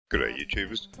G'day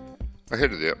YouTubers, I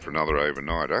headed out for another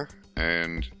overnighter,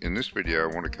 and in this video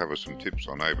I want to cover some tips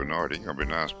on overnighting. I've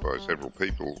been asked by several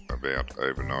people about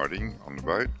overnighting on the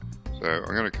boat, so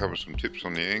I'm going to cover some tips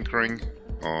on the anchoring,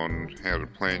 on how to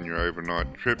plan your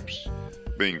overnight trips,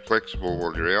 being flexible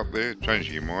while you're out there,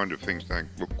 changing your mind if things don't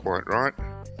look quite right,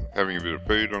 having a bit of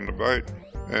food on the boat,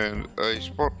 and a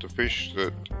spot to fish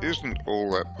that isn't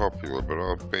all that popular but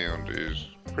I've found is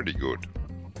pretty good.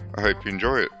 I hope you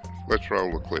enjoy it. Let's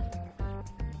roll the clip.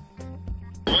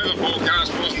 The weather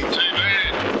forecast wasn't too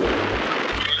bad.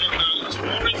 I got this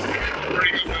morning,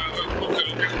 pretty good look at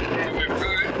it just around their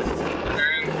phone,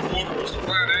 and the water was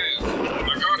flat as when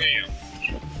I got here.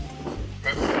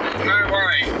 But there's no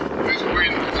way this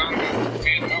wind is under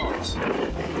 10 knots. And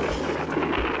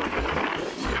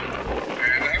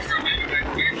I haven't got any of that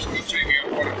glimpse to check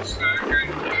out what it's going to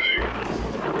do.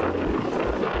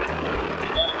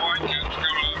 A lot of whitecaps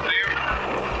coming up there.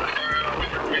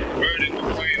 Bird into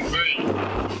plan B.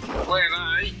 Plan A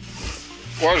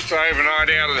was to overnight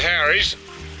out at Harries.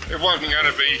 It wasn't going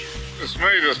to be the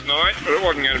smoothest night, but it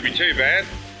wasn't going to be too bad.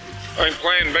 I think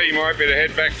plan B might be to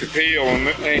head back to Peel and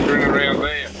anchor in around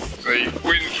there. The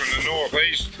winds from the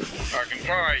northeast, I can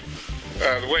try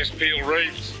the West Peel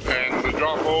reefs and the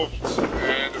drop-offs,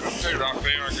 and if it's too rough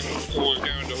there I can always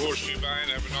go into Horseshoe Bay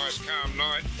and have a nice calm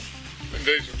night and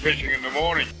do some fishing in the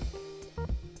morning.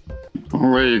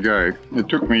 Well, there you go. It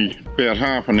took me about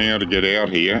half an hour to get out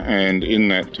here, and in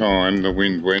that time the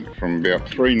wind went from about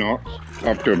 3 knots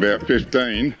up to about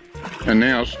 15, and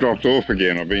now it's dropped off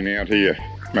again. I've been out here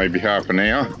maybe half an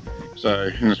hour, so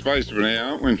in the space of an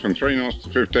hour it went from 3 knots to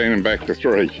 15 and back to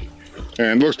 3.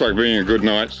 And it looks like being a good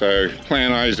night, so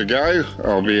plan A's a go.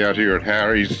 I'll be out here at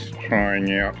Harries trying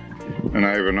out an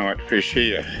overnight fish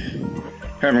here.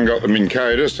 Haven't got the Minn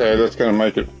Kota, so that's going to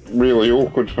make it really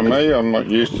awkward for me. I'm not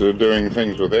used to doing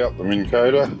things without the Minn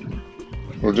Kota.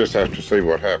 We'll just have to see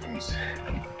what happens.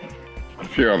 A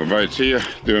few other boats here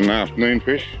doing an afternoon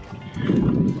fish.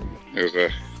 There's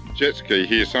a jet ski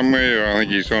here somewhere. I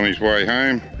think he's on his way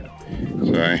home.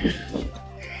 So,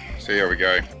 see how we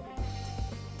go.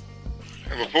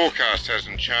 Well, the forecast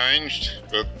hasn't changed,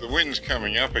 but the wind's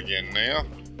coming up again now.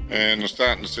 And I'm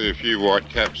starting to see a few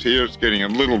whitecaps here. It's getting a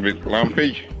little bit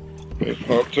lumpy. It's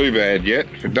not too bad yet.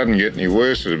 If it doesn't get any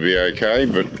worse, it'll be okay,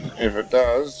 but if it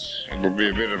does, it'll be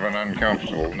a bit of an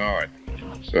uncomfortable night.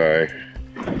 So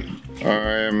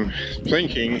I'm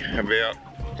thinking about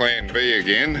plan B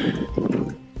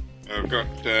again. I've got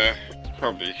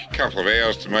probably a couple of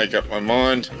hours to make up my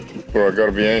mind before I've got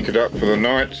to be anchored up for the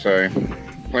night, so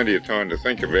plenty of time to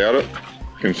think about it.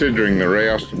 Considering the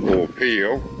rouse or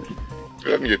peel, if it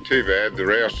doesn't get too bad, the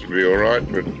rouse would be alright,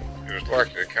 but if it's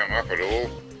likely to come up at all,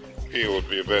 peel would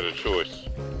be a better choice.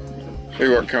 See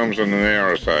what comes in an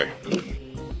hour or so.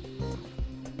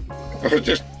 I was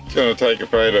just going to take a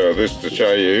photo of this to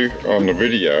show you on the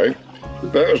video.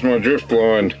 That was my drift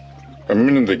line a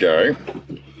minute ago.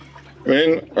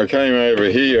 Then I came over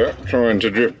here trying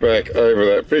to drift back over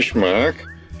that fish mark,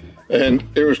 and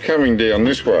it was coming down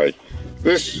this way.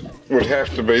 This would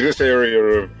have to be, this area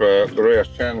of the Rouse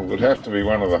Channel would have to be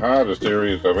one of the hardest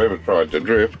areas I've ever tried to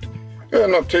drift.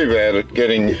 Not too bad at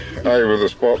getting over the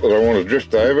spot that I want to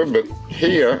drift over, but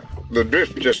here the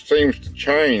drift just seems to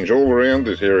change all around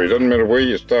this area. Doesn't matter where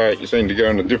you start, you seem to go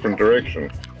in a different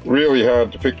direction. Really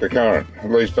hard to pick the current,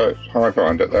 at least I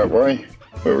find it that way.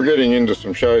 But we're getting into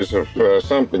some shows of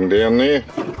something down there.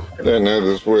 I don't know if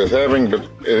it's worth having, but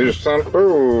it is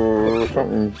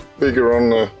something bigger on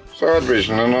the side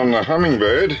vision, and on the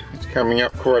hummingbird it's coming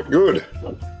up quite good.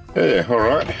 Yeah,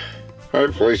 alright.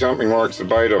 Hopefully something like the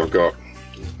bait I've got.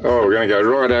 Oh, we're going to go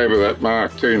right over that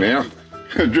mark too now.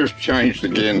 The drift changed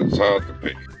again, it's hard to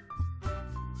pick.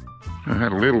 I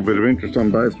had a little bit of interest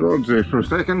on both rods there for a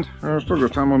second. I've still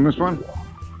got some on this one.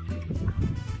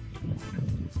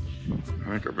 I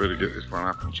think I better get this one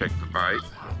up and check the bait.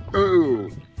 Ooh!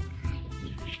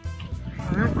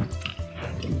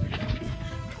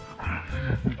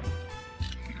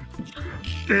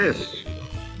 Yes!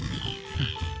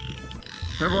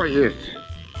 How about yes?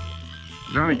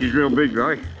 I don't think he's real big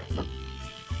though.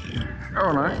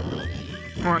 Oh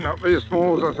no, might not be as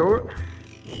small as I thought.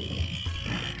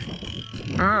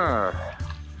 Ah,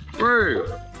 woo!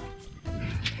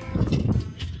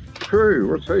 True,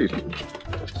 what's these?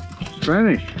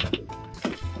 Spanish.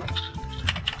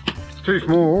 Too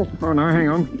small. Oh no, hang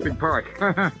on, big pike.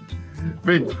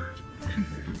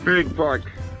 big pike.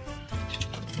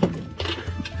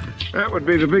 That would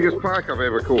be the biggest pike I've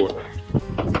ever caught.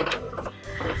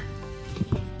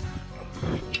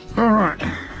 Alright,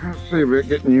 let's see about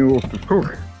getting you off the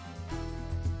hook.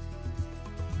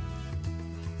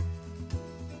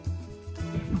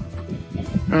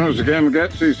 That was the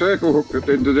Gamakatsu circle hook that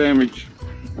did the damage.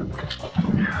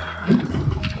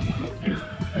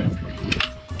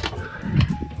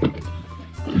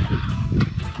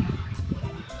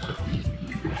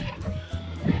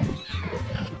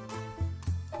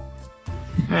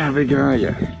 How big are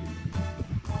you?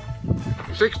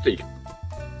 60.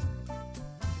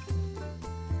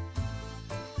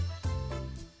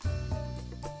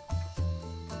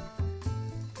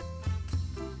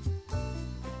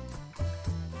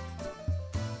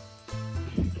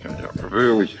 Coming up for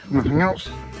early, nothing else.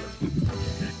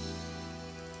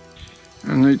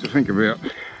 I need to think about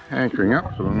anchoring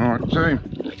up for the night too.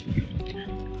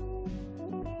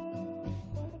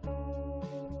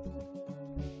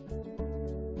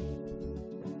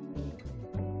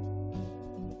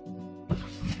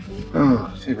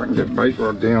 Oh, see if I can get bait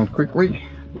rod down quickly.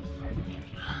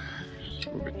 It's a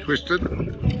little bit twisted.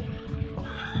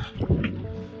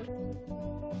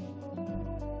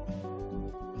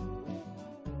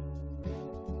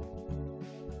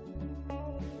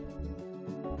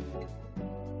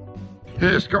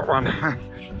 Yeah, it's got one.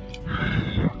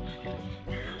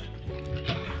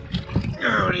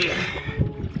 Oh dear.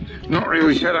 Not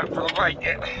really set up for the bait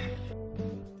yet.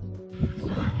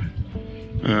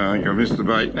 I think I missed the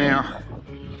bait now.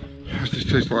 It's just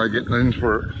too slow getting in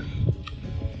for it.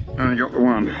 Only got the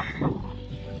one.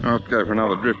 I'll have to go for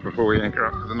another drift before we anchor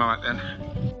up for the night then.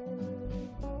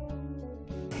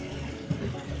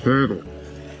 Turtle.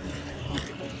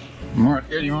 Might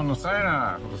get him on the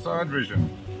sonar for the side vision.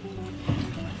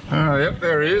 Oh, yep,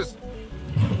 there he is.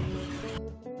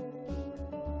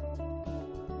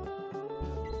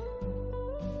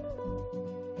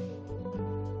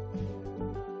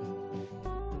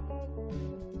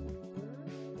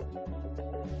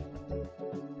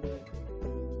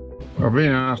 I've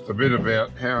been asked a bit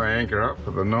about how I anchor up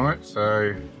for the night,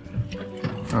 so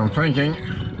I'm thinking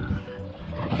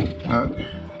that,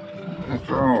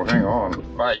 oh, hang on,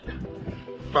 bait.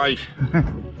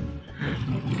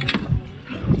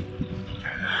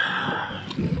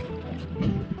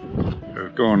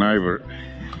 I've gone over it.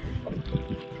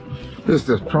 This is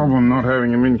the problem not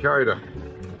having a Minn Kota.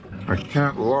 I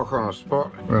can't lock on a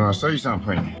spot when I see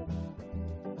something.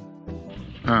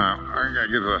 I'm gonna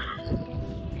give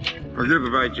the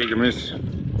bait jig a miss.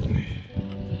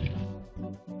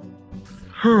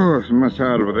 Oh, it's much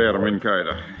harder without a Minn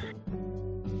Kota.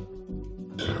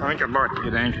 I think I'd like to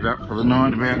get anchored up for the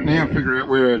night about now, figure out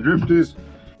where our drift is.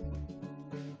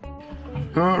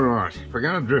 Alright, if we're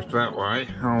going to drift that way,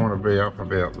 I want to be up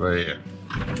about there.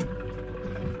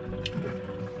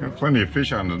 Got plenty of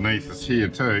fish underneath us here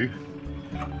too.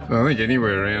 So I think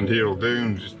anywhere around here will do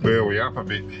and just buoy up a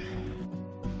bit.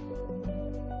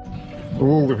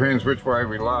 All depends which way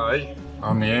we lay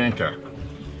on the anchor.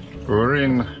 We're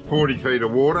in 40 feet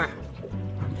of water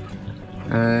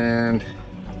and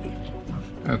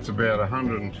that's about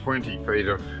 120 feet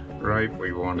of rope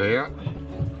we want out.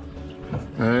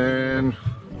 And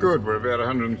good, we're about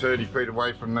 130 feet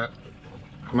away from that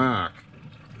mark,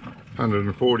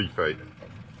 140 feet.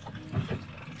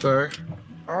 So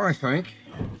I think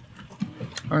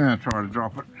I'm going to try to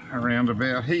drop it around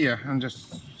about here and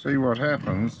just see what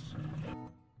happens.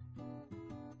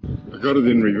 I got it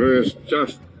in reverse,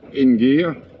 just in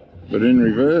gear, but in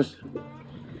reverse.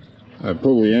 I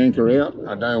pull the anchor out.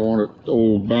 I don't want it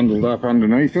all bundled up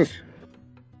underneath us.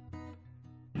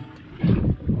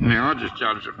 Now I just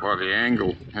judge it by the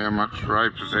angle, how much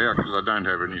rope is out, because I don't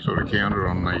have any sort of counter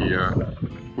on the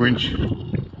winch.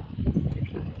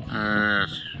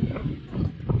 It's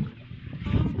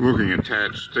looking a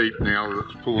tad steep now that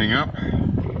it's pulling up.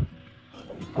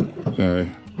 So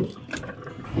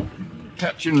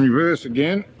touch in reverse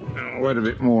again, and I'll let a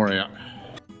bit more out.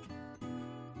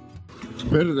 It's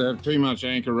better to have too much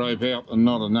anchor rope out than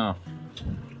not enough.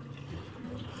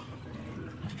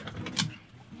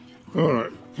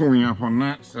 Alright, pulling up on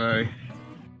that, so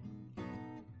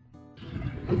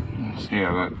let's see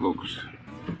how that looks.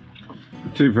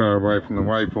 Too far away from the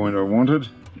waypoint I wanted,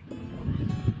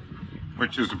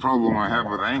 which is the problem I have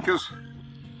with anchors.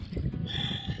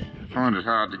 I find it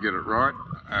hard to get it right.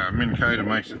 Minn Kota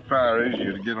makes it far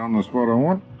easier to get on the spot I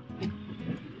want.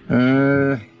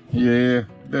 Yeah,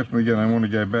 definitely going to want to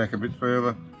go back a bit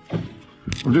further.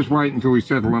 I'll just wait until we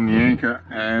settle on the anchor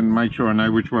and make sure I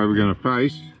know which way we're going to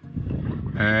face,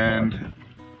 and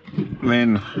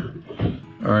then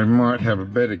I might have a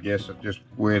better guess at just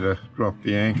where to drop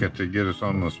the anchor to get us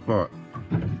on the spot.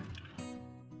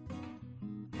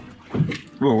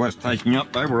 Well, that's taking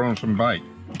up though, we're on some bait.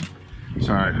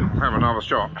 So, I'll have another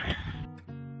shot.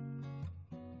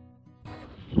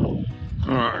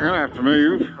 Alright, I'm going to have to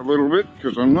move a little bit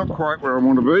because I'm not quite where I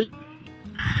want to be.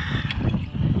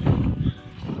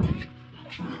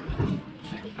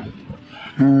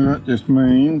 That just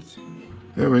means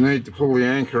that we need to pull the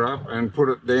anchor up and put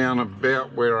it down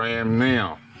about where I am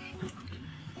now.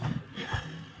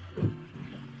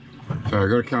 So I've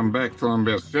got to come back till I'm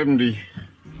about 70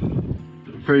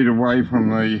 feet away from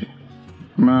the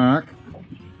mark,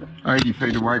 80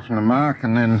 feet away from the mark,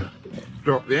 and then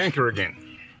drop the anchor again.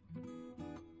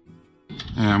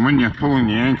 And when you're pulling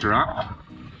the anchor up,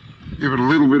 give it a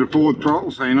little bit of forward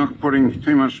throttle so you're not putting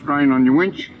too much strain on your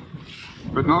winch,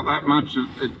 but not that much that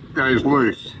it goes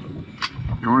loose.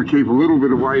 You want to keep a little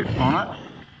bit of weight on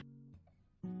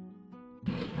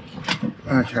it.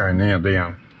 Okay, now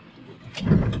down.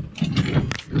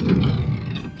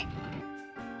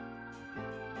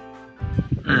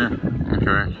 Yeah,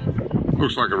 okay.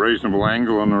 Looks like a reasonable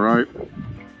angle on the rope.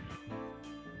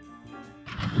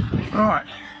 Right,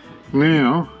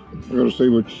 now I've got to see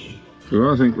which,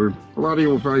 because I think we're bloody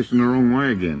well facing the wrong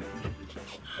way again.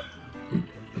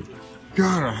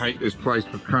 God, I hate this place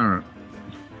for current.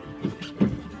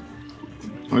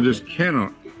 I just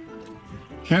cannot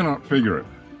figure it.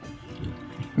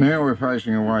 Now we're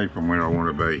facing away from where I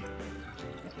want to be.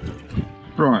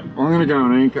 Right, I'm going to go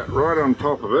and anchor right on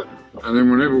top of it, and then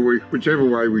whichever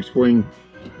way we swing,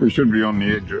 we should be on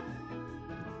the edge of it.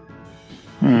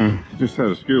 Just had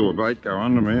a school of bait go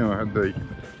under me. I had the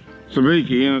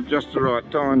sabiki in at just the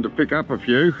right time to pick up a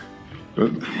few,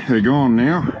 but they're gone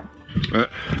now.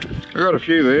 But I got a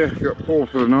few there, got 4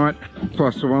 for the night,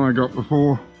 plus the one I got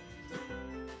before.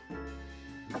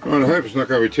 Well, I hope it's not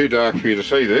going to be too dark for you to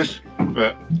see this,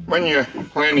 but when you're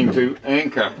planning to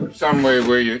anchor somewhere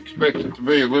where you expect it to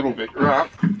be a little bit rough,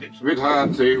 it's a bit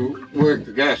hard to work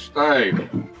the gas stave.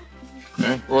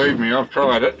 Yeah, believe me, I've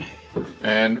tried it,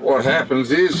 and what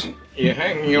happens is you're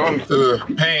hanging on to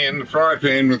the pan, the fry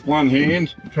pan, with one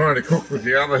hand, trying to cook with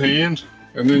the other hand,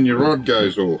 and then your rod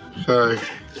goes off. So,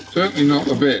 certainly not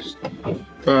the best,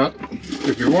 but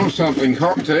if you want something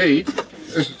hot to eat,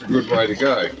 this is a good way to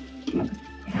go.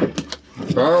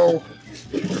 Bowl,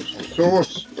 some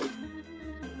sauce,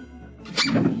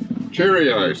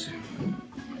 Cheerios,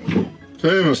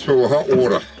 thermos full of hot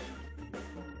water.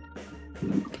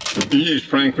 You use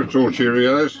Frankfurt's or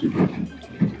Cheerios.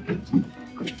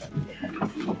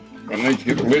 I need to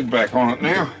get the lid back on it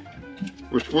now,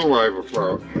 which will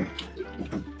overflow it.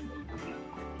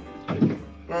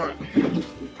 Right,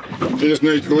 you just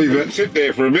need to leave that sit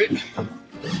there for a bit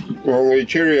while the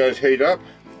Cheerios heat up.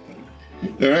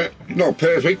 You know, not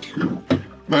perfect,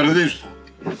 but it is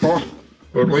hot,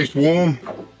 or at least warm,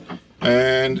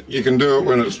 and you can do it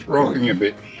when it's rocking a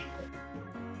bit.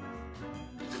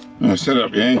 I set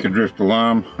up the anchor drift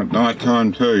alarm at night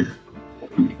time too.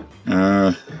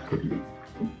 Now,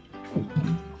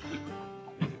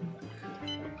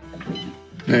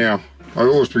 I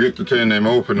always forget to turn them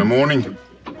off in the morning,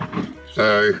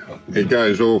 so it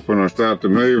goes off when I start to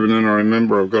move, and then I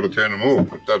remember I've got to turn them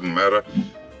off. It doesn't matter.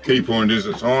 Key point is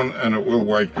it's on, and it will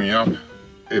wake me up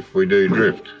if we do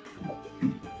drift.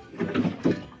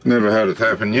 Never had it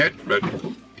happen yet, but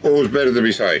always better to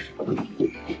be safe.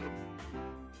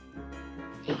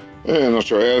 I'm not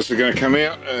sure how this is going to come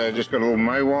out. Just got a little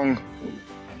Maywong.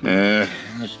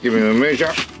 Let's give him a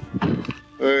measure.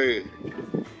 Hey.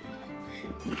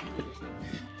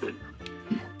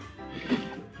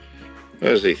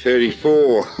 There's the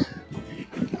 34.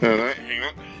 No, hang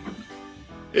on.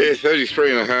 Yeah,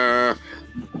 33 and a half.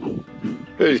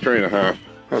 33 and a half.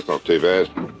 That's not too bad.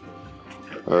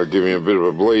 Give him a bit of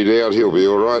a bleed out, he'll be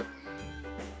alright.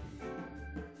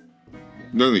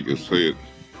 Don't think you'll see it,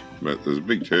 but there's a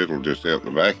big turtle just out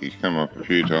the back. He's come up a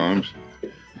few times.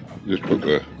 Just put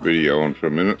the video on for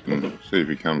a minute and see if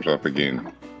he comes up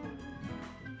again.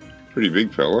 Pretty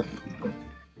big fella.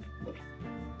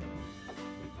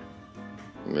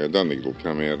 Now, I don't think it'll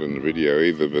come out in the video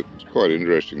either, but it's quite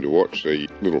interesting to watch the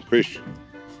little fish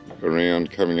around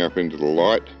coming up into the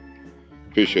light.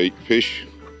 Fish eat fish.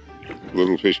 The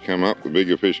little fish come up, the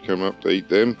bigger fish come up to eat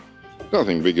them.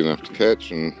 Nothing big enough to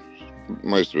catch, and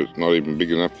most of it's not even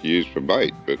big enough to use for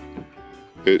bait, but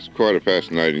it's quite a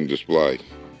fascinating display.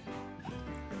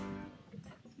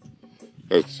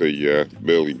 That's the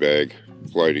burley bag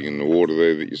floating in the water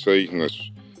there that you see, and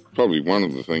that's probably one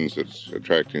of the things that's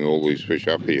attracting all these fish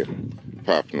up here,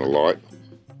 apart from the light.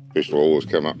 Fish will always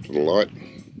come up to the light.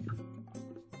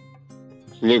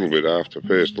 It's a little bit after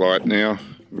first light now,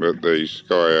 but the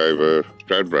sky over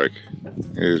Stradbroke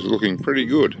is looking pretty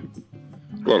good.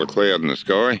 A lot of cloud in the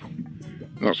sky,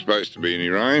 not supposed to be any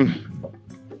rain.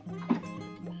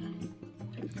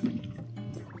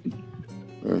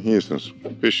 Here's some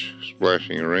fish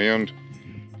splashing around.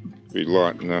 Be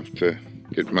light enough to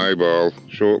get mobile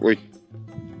shortly.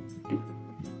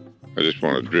 I just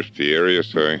want to drift the area,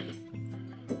 so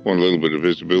Want a little bit of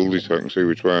visibility so I can see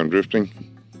which way I'm drifting.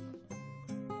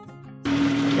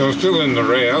 I was still in the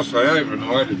Rouse. I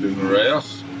overnighted in the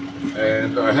Rouse,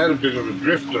 and I had a bit of a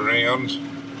drift around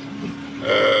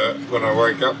when I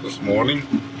woke up this morning,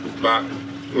 but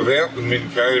without the Minn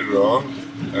Kota on,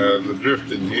 the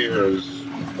drift in here is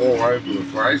all over the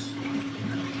place.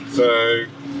 So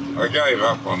I gave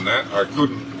up on that. I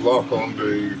couldn't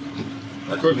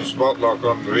spot lock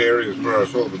onto the areas where I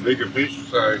saw the bigger fish,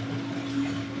 so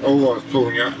all I was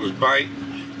pulling up was bait.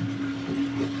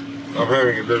 I'm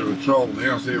having a bit of a troll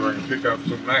now, see if I can pick up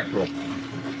some mackerel.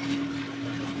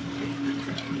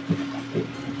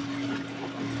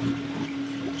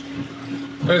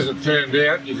 As it turned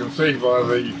out, you can see by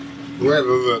the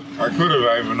weather that I could have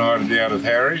overnighted out at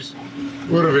Harries.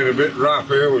 Would have been a bit rough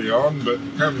early on, but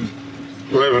come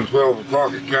 11, 12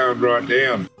 o'clock it calmed right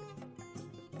down.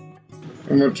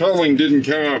 And the trolling didn't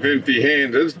come up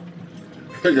empty-handed.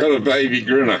 I got a baby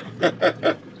grinner.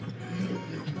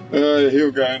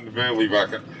 He'll go in the burley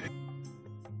bucket.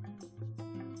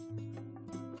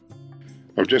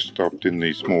 I've just stopped in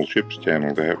the small ships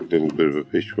channel to have a little bit of a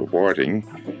fish for whiting.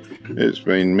 It's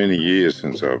been many years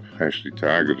since I've actually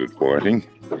targeted whiting.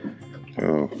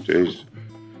 Oh, geez,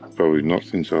 probably not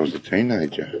since I was a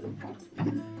teenager.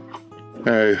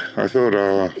 I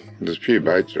thought, there's a few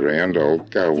baits around, I'll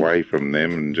go away from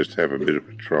them and just have a bit of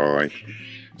a try.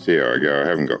 See how I go. I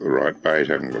haven't got the right bait,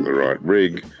 haven't got the right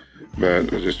rig,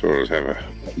 but I just thought I'd have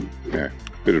a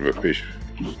bit of a fish.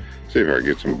 See if I can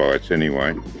get some bites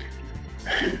anyway.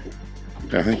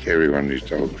 I think everyone who's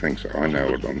dog thinks I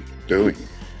know what I'm doing,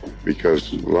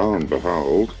 because lo and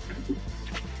behold,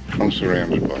 I'm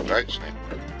surrounded by baits now.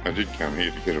 I did come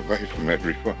here to get away from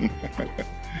everyone.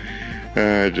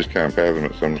 I just can't fathom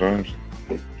it sometimes.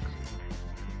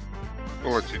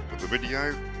 Well, that's it for the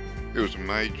video. There was a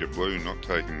major blue not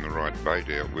taking the right bait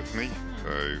out with me,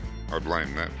 so I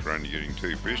blame that for only getting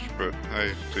 2 fish, but hey,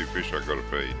 it's 2 fish I gotta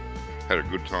feed. Had a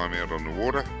good time out on the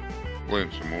water,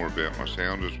 learned some more about my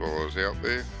sounders while I was out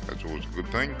there, that's always a good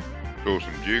thing. Saw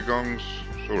some dugongs,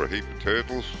 saw a heap of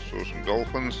turtles, saw some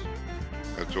dolphins,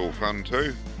 that's all fun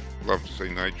too. Love to see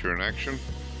nature in action.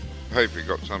 Hope you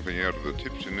got something out of the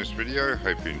tips in this video.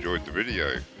 Hope you enjoyed the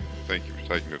video. Thank you for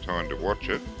taking the time to watch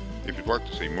it. If you'd like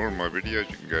to see more of my videos,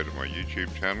 you can go to my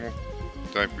YouTube channel.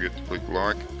 Don't forget to click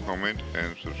like, comment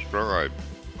and subscribe.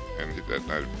 And hit that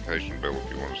notification bell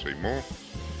if you want to see more.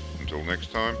 Until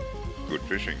next time, good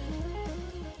fishing.